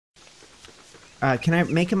Can I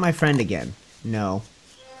make him my friend again? No.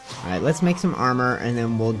 Alright, let's make some armor, and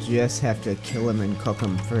then we'll just have to kill him and cook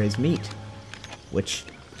him for his meat. Which,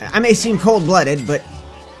 I may seem cold-blooded, but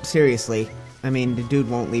seriously, I mean, the dude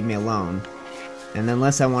won't leave me alone. And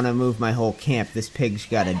unless I want to move my whole camp, this pig's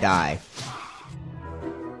gotta die.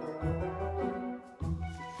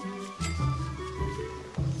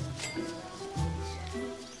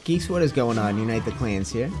 Geeks, what is going on?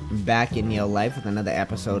 UniteTheClans here. I'm back in real life with another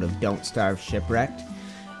episode of Don't Starve Shipwrecked.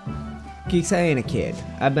 Geeks, I ain't a kid.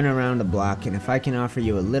 I've been around the block, and if I can offer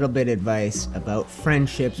you a little bit of advice about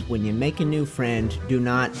friendships, when you make a new friend, do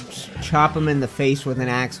not chop him in the face with an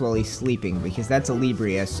axe while he's sleeping, because that's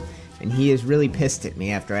Oblibrious, and he is really pissed at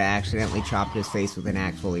me after I accidentally chopped his face with an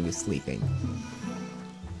axe while he was sleeping.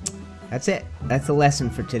 That's it. That's the lesson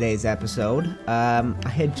for today's episode. I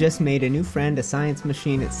had just made a new friend, a science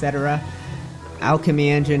machine, etc. Alchemy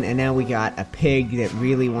engine, and now we got a pig that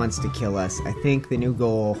really wants to kill us. I think the new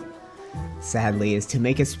goal, sadly, is to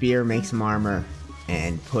make a spear, make some armor,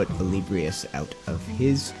 and put Oblibrious out of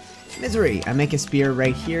his misery. I make a spear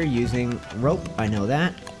right here using rope. I know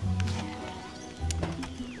that.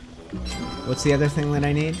 What's the other thing that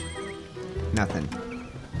I need? Nothing.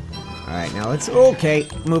 Alright, now let's... Okay,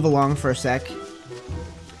 move along for a sec.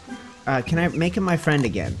 Can I make him my friend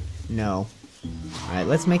again? No. Alright,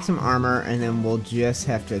 let's make some armor, and then we'll just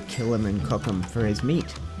have to kill him and cook him for his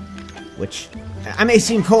meat. Which, I may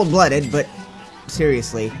seem cold-blooded, but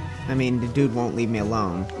seriously, I mean, the dude won't leave me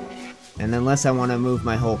alone. And unless I want to move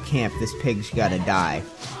my whole camp, this pig's gotta die.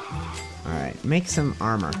 Alright, make some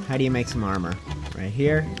armor. How do you make some armor? Right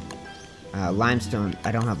here. Limestone.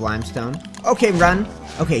 I don't have limestone. Okay, run!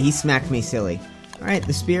 Okay, he smacked me silly. Alright,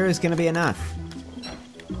 the spear is gonna be enough.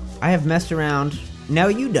 I have messed around. Now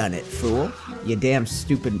you done it, fool. You damn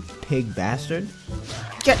stupid pig bastard.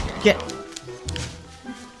 Get!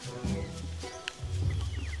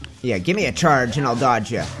 Yeah, give me a charge and I'll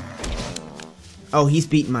dodge you. Oh, he's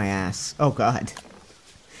beating my ass. Oh, God.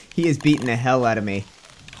 He is beating the hell out of me.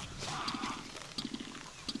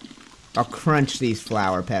 I'll crunch these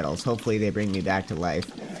flower petals. Hopefully they bring me back to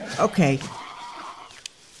life. Okay.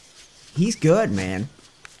 He's good, man.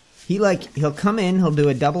 He'll come in, he'll do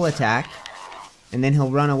a double attack, and then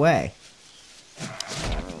he'll run away.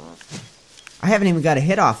 I haven't even got a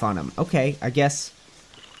hit off on him. Okay, I guess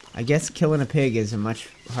killing a pig is a much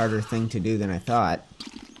harder thing to do than I thought.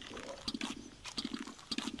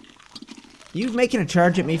 You making a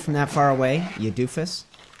charge at me from that far away, you doofus?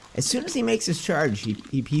 As soon as he makes his charge,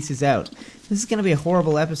 he pieces out. This is going to be a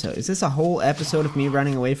horrible episode. Is this a whole episode of me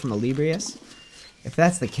running away from Oblibrious? If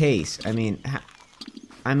that's the case, I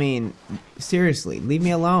mean, seriously, leave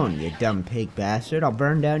me alone, you dumb pig bastard. I'll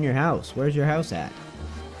burn down your house. Where's your house at?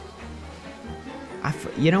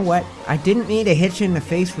 You know what? I didn't mean to hit you in the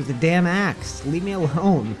face with the damn axe. Leave me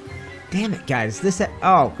alone. Damn it, guys.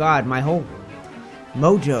 Oh, God, my whole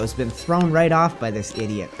mojo has been thrown right off by this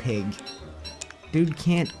idiot pig. Dude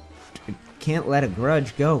can't let a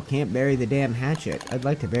grudge go. Can't bury the damn hatchet. I'd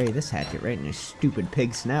like to bury this hatchet right in his stupid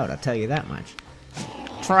pig snout, I'll tell you that much.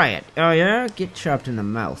 Try it. Oh, yeah? Get chopped in the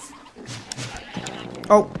mouth.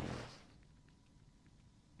 Oh.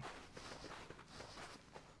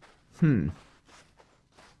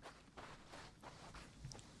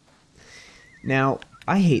 Now,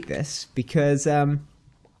 I hate this because, I've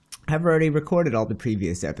already recorded all the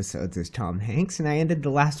previous episodes as Tom Hanks, and I ended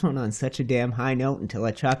the last one on such a damn high note until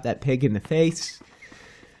I chopped that pig in the face.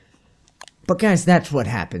 But guys, that's what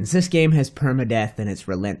happens. This game has permadeath and it's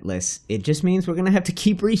relentless. It just means we're gonna have to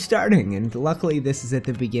keep restarting, and luckily this is at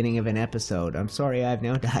the beginning of an episode. I'm sorry I've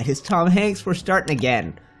now died as Tom Hanks. We're starting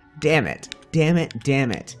again. Damn it. Damn it.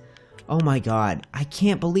 Damn it. Oh my God. I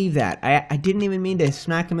can't believe that. I didn't even mean to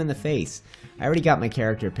smack him in the face. I already got my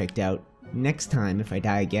character picked out. Next time, if I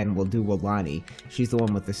die again, we'll do Walani. She's the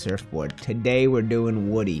one with the surfboard. Today, we're doing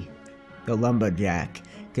Woody, the lumberjack.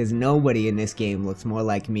 Because nobody in this game looks more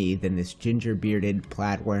like me than this ginger-bearded,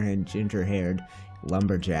 plaid-wearing, ginger-haired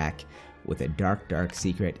lumberjack with a dark, dark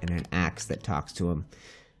secret and an axe that talks to him.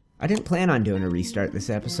 I didn't plan on doing a restart this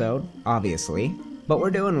episode, obviously, but we're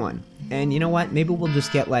doing one. And you know what? Maybe we'll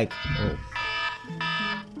just get like... Oh.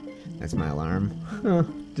 That's my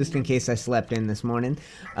alarm. Just in case I slept in this morning.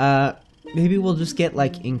 Maybe we'll just get,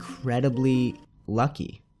 like, incredibly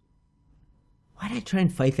lucky. Why did I try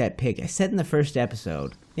and fight that pig? I said in the first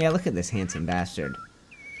episode. Yeah, look at this handsome bastard.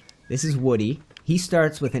 This is Woody. He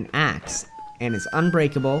starts with an axe, and is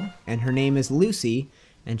unbreakable, and her name is Lucy,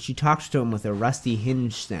 and she talks to him with a rusty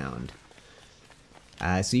hinge sound.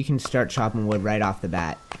 So you can start chopping wood right off the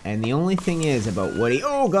bat. And the only thing is about Woody...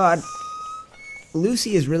 Oh, God!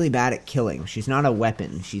 Lucy is really bad at killing. She's not a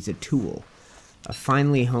weapon. She's a tool. a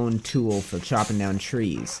finely honed tool for chopping down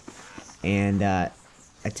trees. And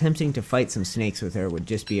attempting to fight some snakes with her would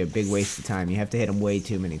just be a big waste of time. You have to hit them way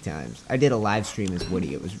too many times. I did a live stream as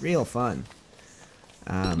Woody. It was real fun.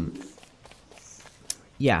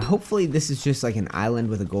 Yeah, hopefully this is just like an island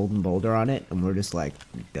with a golden boulder on it, and we're just like,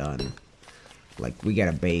 done. Like, we got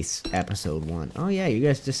a base episode 1. Oh yeah, you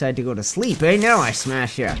guys decide to go to sleep, eh? No, I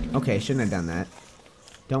smash ya. Okay, shouldn't have done that.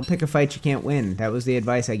 Don't pick a fight you can't win. That was the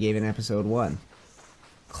advice I gave in episode 1.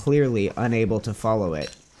 Clearly unable to follow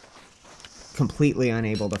it. Completely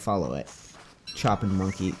unable to follow it. Chopping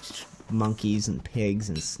monkeys and pigs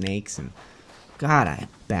and snakes and... God, I'm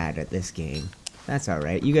bad at this game. That's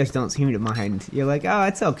alright. You guys don't seem to mind. You're like, oh,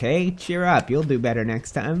 it's okay. Cheer up. You'll do better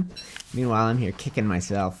next time. Meanwhile, I'm here kicking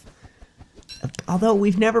myself. Although,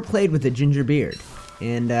 we've never played with a ginger beard.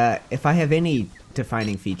 And if I have any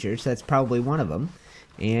defining features, that's probably one of them.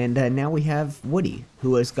 And now we have Woody,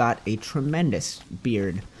 who has got a tremendous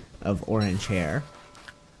beard of orange hair.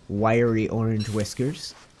 Wiry orange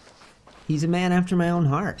whiskers. He's a man after my own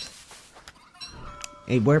heart.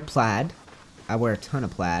 I wear plaid. I wear a ton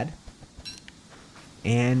of plaid.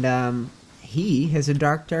 And he has a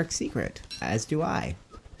dark secret, as do I.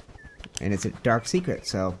 And it's a dark secret,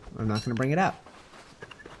 so I'm not going to bring it up.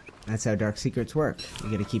 That's how dark secrets work. You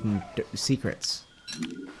got to keep them secrets.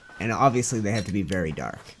 And obviously they have to be very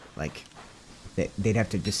dark. Like, they'd have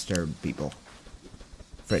to disturb people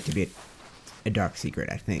for it to be a dark secret,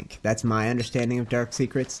 I think. That's my understanding of dark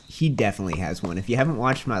secrets. He definitely has one. If you haven't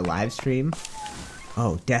watched my live stream...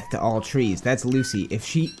 Oh, death to all trees. That's Lucy.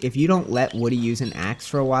 If you don't let Woody use an axe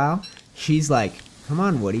for a while, she's like, come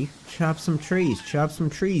on, Woody, chop some trees,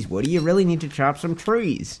 Woody, you really need to chop some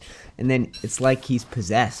trees. And then it's like he's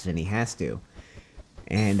possessed and he has to.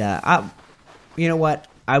 And, you know what?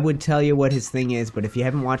 I would tell you what his thing is, but if you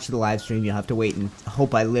haven't watched the live stream, you'll have to wait and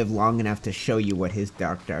hope I live long enough to show you what his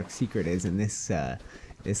dark secret is in this,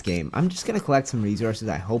 this game. I'm just gonna collect some resources.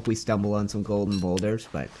 I hope we stumble on some golden boulders,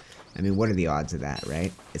 but... I mean, what are the odds of that,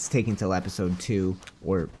 right? It's taken till episode 2,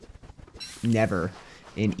 or never,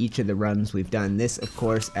 in each of the runs we've done. This, of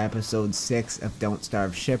course, episode 6 of Don't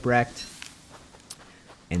Starve Shipwrecked.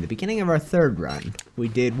 And the beginning of our 3rd run, we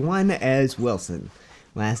did one as Wilson.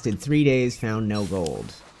 Lasted 3 days, found no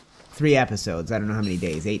gold. 3 episodes, I don't know how many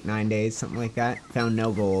days, 8, 9 days, something like that. Found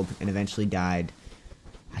no gold, and eventually died.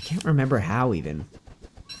 I can't remember how, even.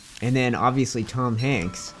 And then, obviously, Tom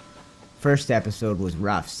Hanks... First episode was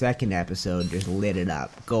rough. Second episode just lit it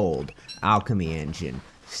up. Gold, alchemy engine,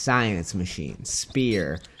 science machine,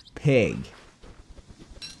 spear, pig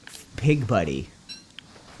buddy.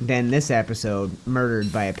 Then this episode,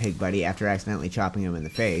 murdered by a pig buddy after accidentally chopping him in the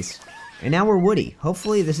face. And now we're Woody.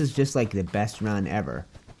 Hopefully this is just like the best run ever.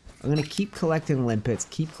 I'm going to keep collecting limpets,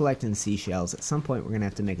 keep collecting seashells. At some point we're going to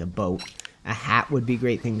have to make a boat. A hat would be a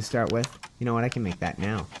great thing to start with. You know what, I can make that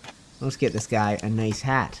now. Let's get this guy a nice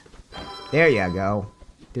hat. There you go.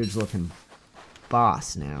 Dude's looking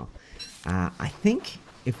boss now. I think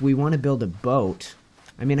if we want to build a boat...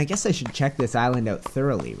 I mean, I guess I should check this island out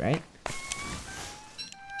thoroughly, right?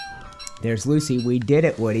 There's Lucy. We did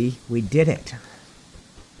it, Woody. We did it.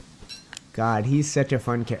 God, he's such a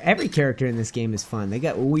fun character. Every character in this game is fun. They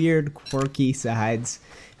got weird, quirky sides.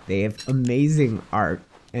 They have amazing art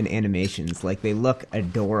and animations. Like, they look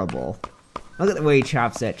adorable. Look at the way he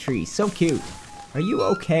chops that tree. So cute. Are you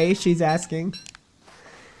okay? She's asking.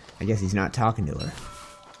 I guess he's not talking to her.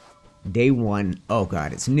 Day 1. Oh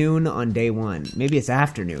god, it's noon on day 1. Maybe it's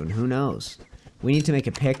afternoon. Who knows? We need to make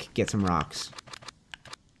a pick, get some rocks.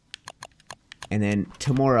 And then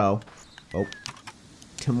tomorrow... Oh.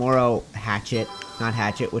 Tomorrow, hatchet. Not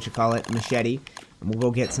hatchet, what you call it? Machete. And we'll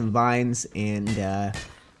go get some vines and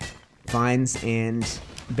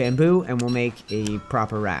bamboo, and we'll make a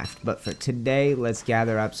proper raft. But for today, let's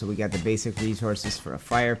gather up so we got the basic resources for a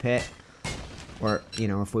fire pit. Or, you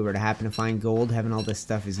know, if we were to happen to find gold, having all this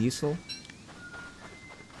stuff is useful.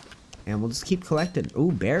 And we'll just keep collecting.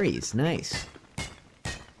 Ooh, berries. Nice.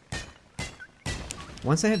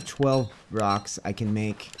 Once I have 12 rocks, I can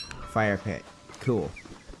make fire pit. Cool.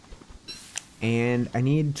 And I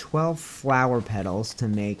need 12 flower petals to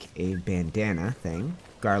make a bandana thing.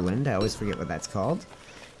 Garland. I always forget what that's called.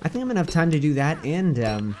 I think I'm gonna have time to do that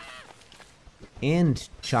and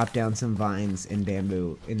chop down some vines and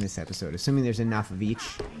bamboo in this episode, assuming there's enough of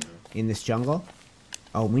each in this jungle.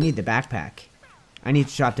 Oh, we need the backpack. I need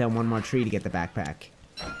to chop down one more tree to get the backpack.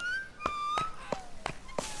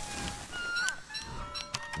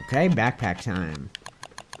 Okay, backpack time.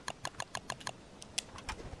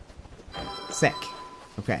 Sick.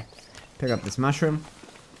 Okay, pick up this mushroom.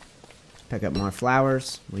 Pick up more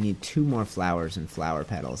flowers. We need 2 more flowers and flower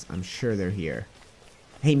petals. I'm sure they're here.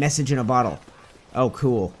 Hey, message in a bottle. Oh,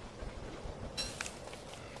 cool.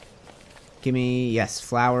 Give me, yes,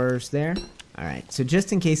 flowers there. Alright, so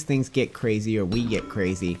just in case things get crazy or we get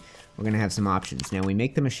crazy, we're going to have some options. Now we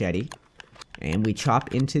make the machete, and we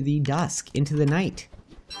chop into the dusk, into the night.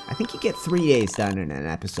 I think you get 3 days done in an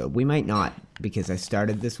episode. We might not, because I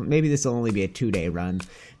started this one. Maybe this will only be a 2-day run,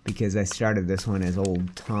 because I started this one as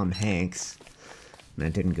old Tom Hanks.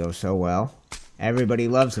 That didn't go so well. Everybody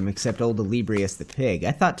loves him except old Alibrius the pig.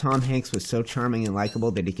 I thought Tom Hanks was so charming and likable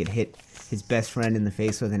that he could hit his best friend in the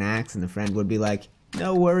face with an axe, and the friend would be like,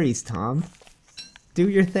 "No worries, Tom. Do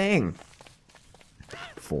your thing."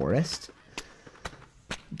 Forrest.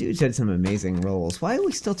 Dude's had some amazing roles. Why are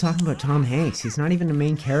we still talking about Tom Hanks? He's not even the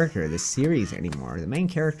main character of this series anymore. The main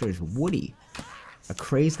character is Woody, a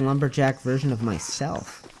crazed lumberjack version of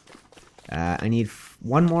myself. I need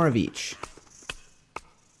 1 more of each.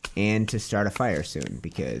 And to start a fire soon,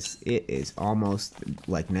 because it is almost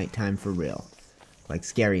like nighttime for real. Like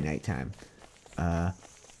scary nighttime.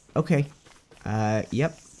 Okay.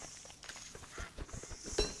 Yep.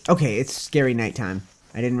 Okay, it's scary nighttime.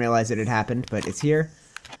 I didn't realize it had happened, but it's here.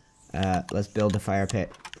 Let's build a fire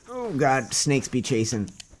pit. Oh god, snakes be chasing.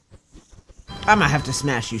 I'm gonna have to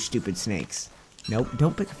smash you, stupid snakes. Nope,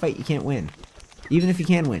 don't pick a fight you can't win. Even if you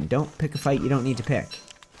can win, don't pick a fight you don't need to pick.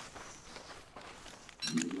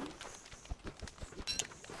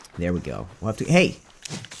 There we go. We'll have to... Hey!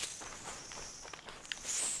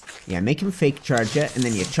 Yeah, make him fake charge it, and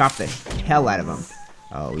then you chop the hell out of him.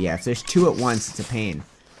 Oh, yeah, if there's 2 at once, it's a pain.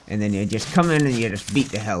 And then you just come in and you just beat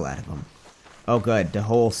the hell out of them. Oh, good. The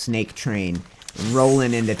whole snake train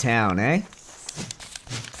rolling into town, eh?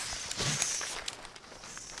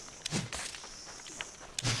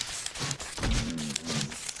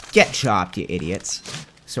 Get chopped, you idiots.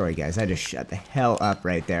 Sorry, guys. I just shut the hell up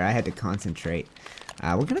right there. I had to concentrate.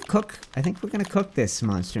 We're gonna cook. I think we're gonna cook this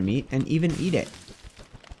monster meat and even eat it.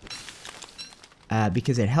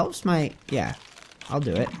 Because it helps my... Yeah, I'll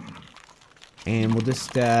do it. And we'll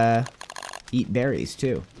just eat berries,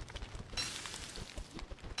 too.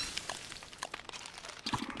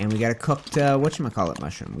 And we got a cooked, whatchamacallit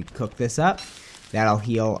mushroom. We cook this up. That'll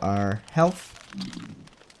heal our health.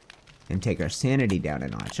 And take our sanity down a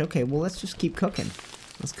notch. Okay, well, let's just keep cooking.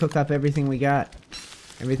 Let's cook up everything we got.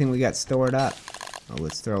 Everything we got stored up. Oh,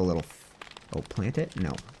 let's throw a little... Oh, plant it?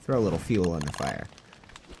 No. Throw a little fuel on the fire.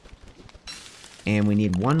 And we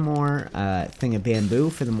need 1 more thing of bamboo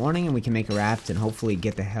for the morning, and we can make a raft and hopefully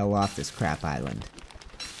get the hell off this crap island.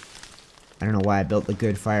 I don't know why I built the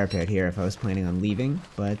good fire pit here if I was planning on leaving,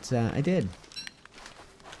 but I did.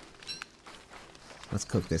 Let's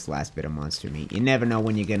cook this last bit of monster meat. You never know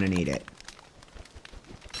when you're gonna need it.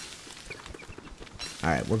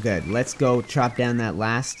 Alright, we're good. Let's go chop down that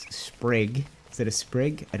last sprig. Is it a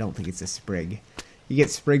sprig? I don't think it's a sprig. You get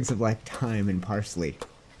sprigs of like thyme and parsley.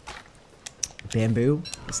 Bamboo.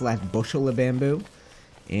 This last bushel of bamboo.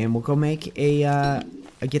 And we'll go make a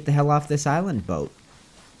get the hell off this island boat.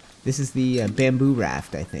 This is the bamboo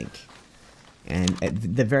raft, I think. And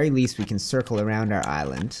at the very least, we can circle around our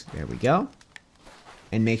island. There we go.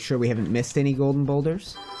 And make sure we haven't missed any golden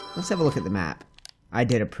boulders. Let's have a look at the map. I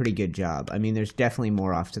did a pretty good job. I mean, there's definitely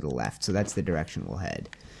more off to the left, so that's the direction we'll head.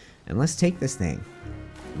 And let's take this thing.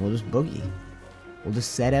 And we'll just boogie. We'll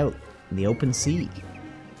just set out in the open sea.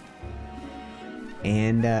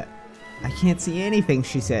 And, I can't see anything,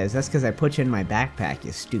 she says. That's because I put you in my backpack,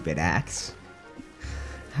 you stupid axe.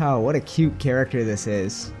 Oh, what a cute character this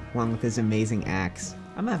is, along with his amazing axe.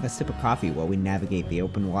 I'm gonna have a sip of coffee while we navigate the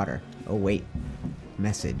open water. Oh, wait.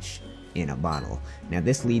 Message in a bottle. Now,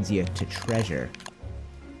 this leads you to treasure.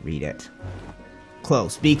 Read it.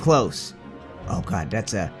 Close. Be close. Oh, God,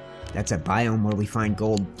 that's a biome where we find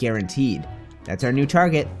gold guaranteed. That's our new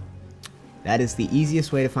target. That is the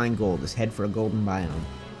easiest way to find gold, is head for a golden biome.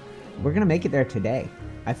 We're gonna make it there today.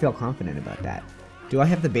 I feel confident about that. Do I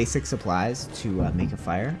have the basic supplies to make a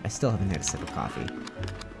fire? I still haven't had a sip of coffee.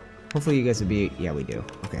 Hopefully you guys will be... Yeah, we do.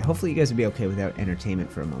 Okay, hopefully you guys will be okay without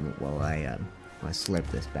entertainment for a moment while I slurp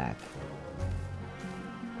this back.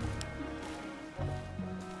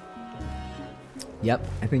 Yep,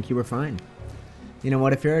 I think you were fine. You know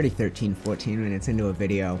what, if you're already 13, 14 minutes into a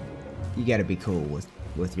video, you gotta be cool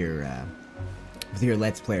with your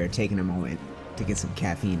Let's Player taking a moment to get some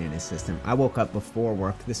caffeine in his system. I woke up before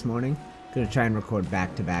work this morning. Gonna try and record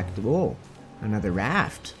back to back. Whoa, another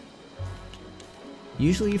raft.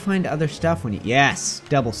 Usually you find other stuff when you... Yes!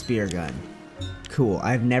 Double spear gun. Cool.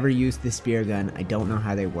 I've never used the spear gun. I don't know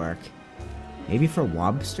how they work. Maybe for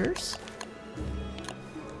lobsters?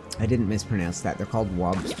 I didn't mispronounce that. They're called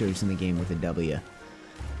wobsters in the game with a W.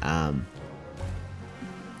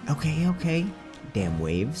 Okay. Damn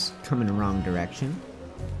waves. Coming the wrong direction.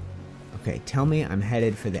 Okay, tell me I'm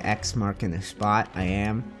headed for the X mark in the spot. I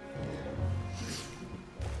am.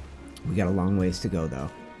 We got a long ways to go, though.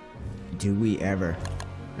 Do we ever?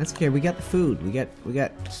 That's okay. We got the food. We got.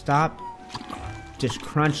 Stop. Just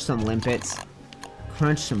crunch some limpets.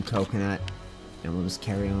 Crunch some coconut. And we'll just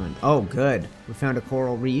carry on. Oh, good. We found a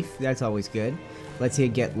coral reef. That's always good. Let's see,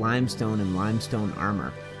 get limestone and limestone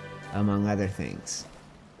armor, among other things.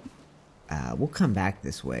 We'll come back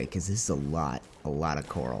this way, because this is a lot of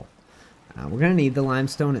coral. We're going to need the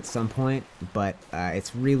limestone at some point, but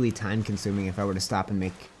it's really time consuming. If I were to stop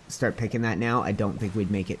and start picking that now, I don't think we'd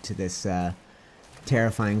make it to this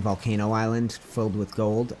terrifying volcano island filled with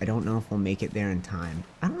gold. I don't know if we'll make it there in time.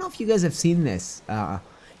 I don't know if you guys have seen this.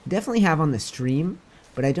 Definitely have on the stream,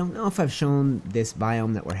 but I don't know if I've shown this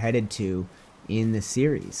biome that we're headed to in the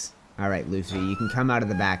series. Alright, Lucy, you can come out of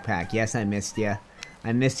the backpack. Yes, I missed you.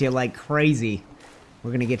 I missed you like crazy.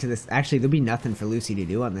 We're gonna get to this. Actually, there'll be nothing for Lucy to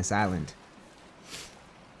do on this island.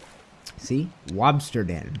 See? Wobster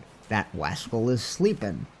den. That rascal is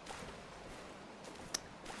sleeping.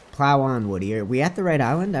 Plow on, Woody. Are we at the right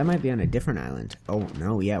island? I might be on a different island. Oh,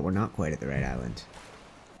 no, yeah, we're not quite at the right island.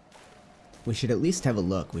 We should at least have a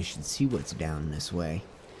look. We should see what's down this way.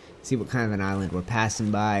 See what kind of an island we're passing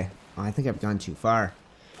by. Oh, I think I've gone too far.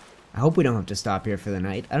 I hope we don't have to stop here for the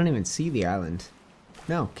night. I don't even see the island.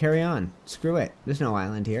 No, carry on. Screw it. There's no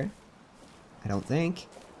island here. I don't think.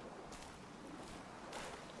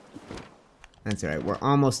 That's alright. We're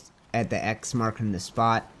almost at the X mark in the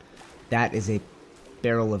spot. That is a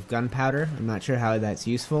barrel of gunpowder. I'm not sure how that's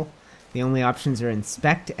useful. The only options are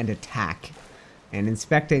inspect and attack. And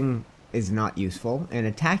inspecting is not useful, and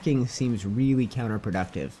attacking seems really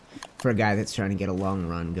counterproductive for a guy that's trying to get a long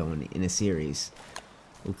run going in a series.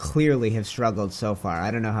 We clearly have struggled so far.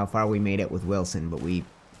 I don't know how far we made it with Wilson, but we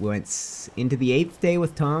went into the 8th day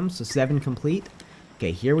with Tom, so 7 complete.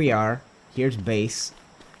 Okay, here we are. Here's base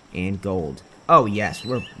and gold. Oh yes,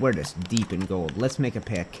 we're just deep in gold. Let's make a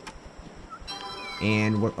pick.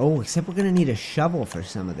 And except we're gonna need a shovel for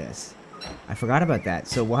some of this. I forgot about that.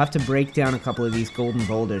 So we'll have to break down a couple of these golden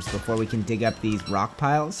boulders before we can dig up these rock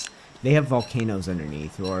piles. They have volcanoes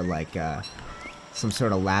underneath, or like some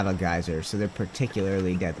sort of lava geyser, so they're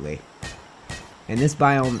particularly deadly. And this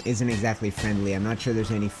biome isn't exactly friendly. I'm not sure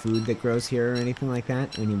there's any food that grows here or anything like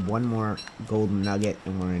that. We need one more golden nugget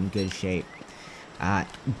and we're in good shape.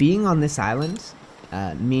 Being on this island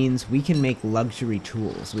means we can make luxury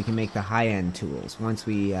tools. We can make the high-end tools once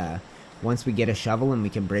we get a shovel and we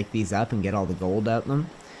can break these up and get all the gold out of them.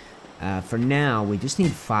 For now, we just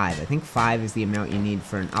need 5. I think 5 is the amount you need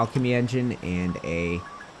for an alchemy engine and a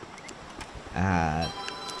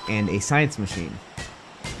science machine,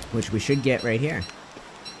 which we should get right here.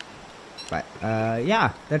 But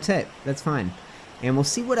yeah, that's it. That's fine. And we'll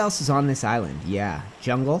see what else is on this island. Yeah,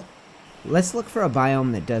 jungle. Let's look for a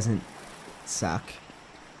biome that doesn't suck.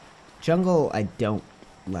 Jungle, I don't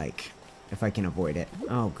like, if I can avoid it.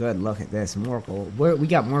 Oh, good. Look at this. More gold. We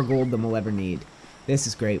got more gold than we'll ever need. This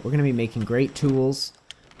is great. We're going to be making great tools.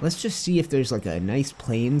 Let's just see if there's like a nice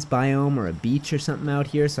plains biome or a beach or something out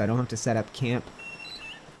here so I don't have to set up camp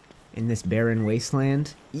in this barren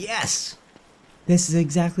wasteland. Yes! This is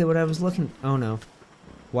exactly what I was looking... Oh, no.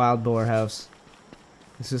 Wild boar house.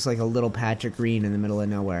 This is like a little patch of green in the middle of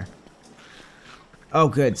nowhere. Oh,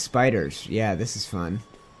 good. Spiders. Yeah, this is fun.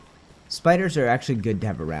 Spiders are actually good to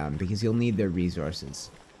have around because you'll need their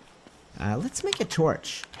resources. Let's make a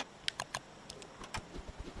torch.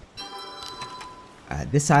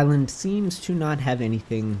 This island seems to not have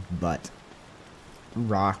anything but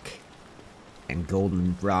rock and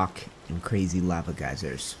golden rock and crazy lava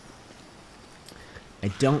geysers. I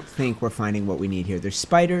don't think we're finding what we need here. There's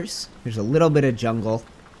spiders. There's a little bit of jungle.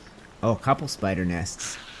 Oh, a couple spider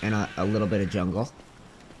nests and a little bit of jungle.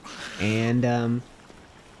 And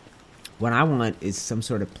what I want is some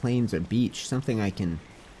sort of plains or beach, something I can...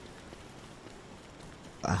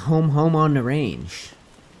 A home on the range.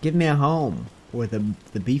 Give me a home where the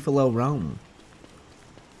beefalo roam.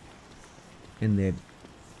 And the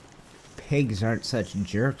pigs aren't such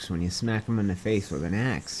jerks when you smack them in the face with an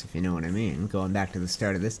axe, if you know what I mean. Going back to the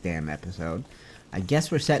start of this damn episode. I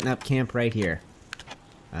guess we're setting up camp right here.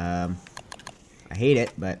 I hate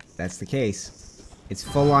it, but that's the case. It's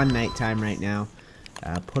full-on nighttime right now.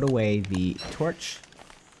 Put away the torch.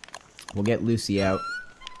 We'll get Lucy out.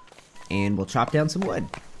 And we'll chop down some wood.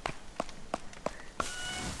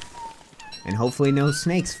 And hopefully no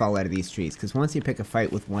snakes fall out of these trees. Because once you pick a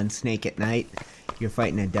fight with one snake at night, you're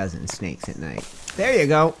fighting a dozen snakes at night. There you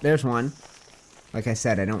go. There's one. Like I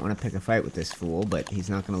said, I don't want to pick a fight with this fool, but he's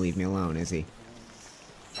not going to leave me alone, is he?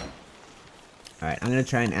 Alright, I'm going to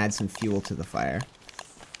try and add some fuel to the fire.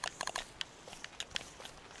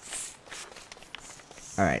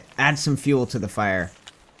 Alright, add some fuel to the fire.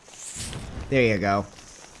 There you go.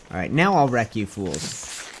 Alright, now I'll wreck you fools.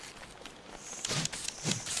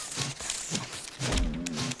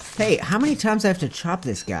 Hey, how many times do I have to chop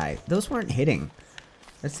this guy? Those weren't hitting.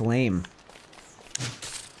 That's lame.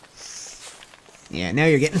 Yeah, now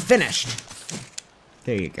you're getting finished.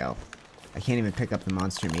 There you go. I can't even pick up the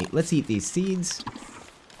monster meat. Let's eat these seeds.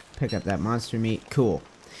 Pick up that monster meat. Cool.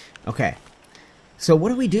 Okay. So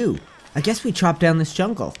what do? I guess we chop down this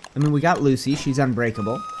jungle. I mean, we got Lucy. She's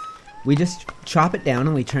unbreakable. We just chop it down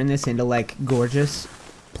and we turn this into, like, gorgeous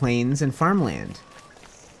plains and farmland.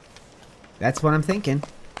 That's what I'm thinking.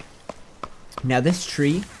 Now this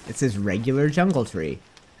tree, it's this regular jungle tree.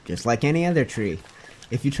 Just like any other tree.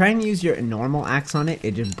 If you try and use your normal axe on it,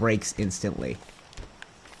 it just breaks instantly.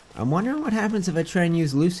 I'm wondering what happens if I try and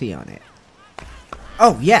use Lucy on it.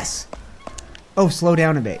 Oh, yes! Oh, slow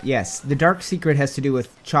down a bit. Yes, the dark secret has to do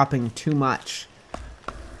with chopping too much.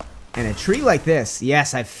 And a tree like this,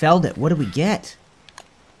 yes, I felled it. What do we get?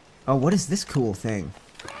 Oh, what is this cool thing?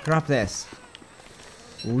 Drop this.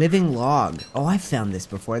 Living log. Oh, I found this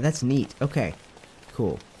before. That's neat. Okay,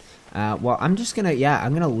 cool. Well, I'm just gonna,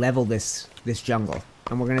 I'm gonna level this jungle.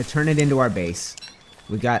 And we're gonna turn it into our base.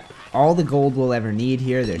 We got all the gold we'll ever need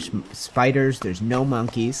here. There's spiders. There's no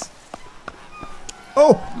monkeys.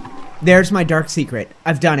 Oh! There's my dark secret.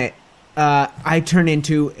 I've done it. I turn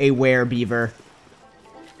into a werebeaver.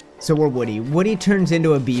 So we're Woody. Woody turns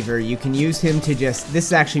into a beaver. You can use him to just... This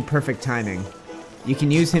is actually perfect timing. You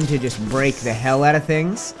can use him to just break the hell out of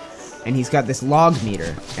things. And he's got this log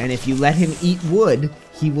meter. And if you let him eat wood,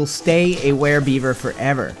 he will stay a werebeaver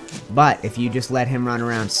forever. But if you just let him run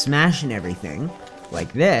around smashing everything,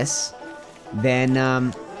 like this, then,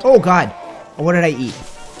 oh god, what did I eat?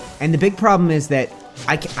 And the big problem is that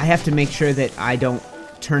I have to make sure that I don't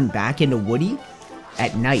turn back into Woody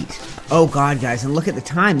at night. Oh god, guys, and look at the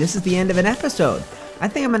time. This is the end of an episode. I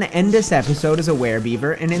think I'm going to end this episode as a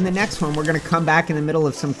werebeaver, and in the next one, we're going to come back in the middle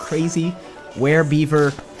of some crazy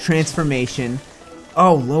werebeaver transformation.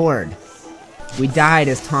 Oh, Lord. We died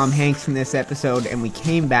as Tom Hanks in this episode, and we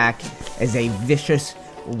came back as a vicious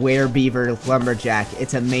werebeaver lumberjack.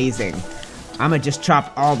 It's amazing. I'm going to just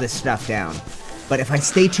chop all this stuff down. But if I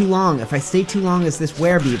stay too long as this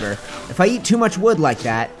werebeaver, if I eat too much wood like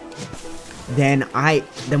that, then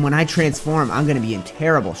when I transform, I'm going to be in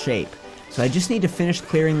terrible shape. So I just need to finish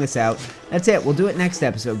clearing this out. That's it. We'll do it next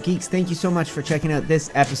episode. Geeks, thank you so much for checking out this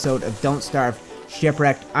episode of Don't Starve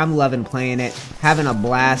Shipwrecked. I'm loving playing it, having a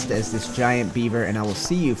blast as this giant beaver, and I will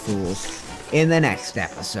see you fools in the next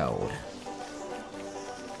episode.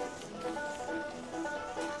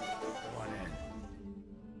 One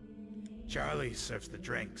in. Charlie serves the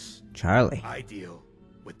drinks. Charlie. I deal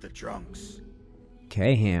with the drunks.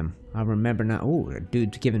 Okay, Ham. I'll remember now. Ooh, a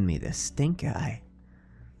dude's giving me the stink eye.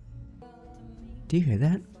 Do you hear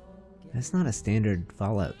that? That's not a standard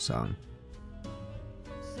Fallout song.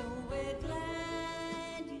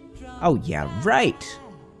 Oh, yeah, right!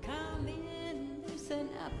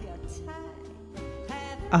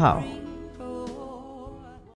 Oh.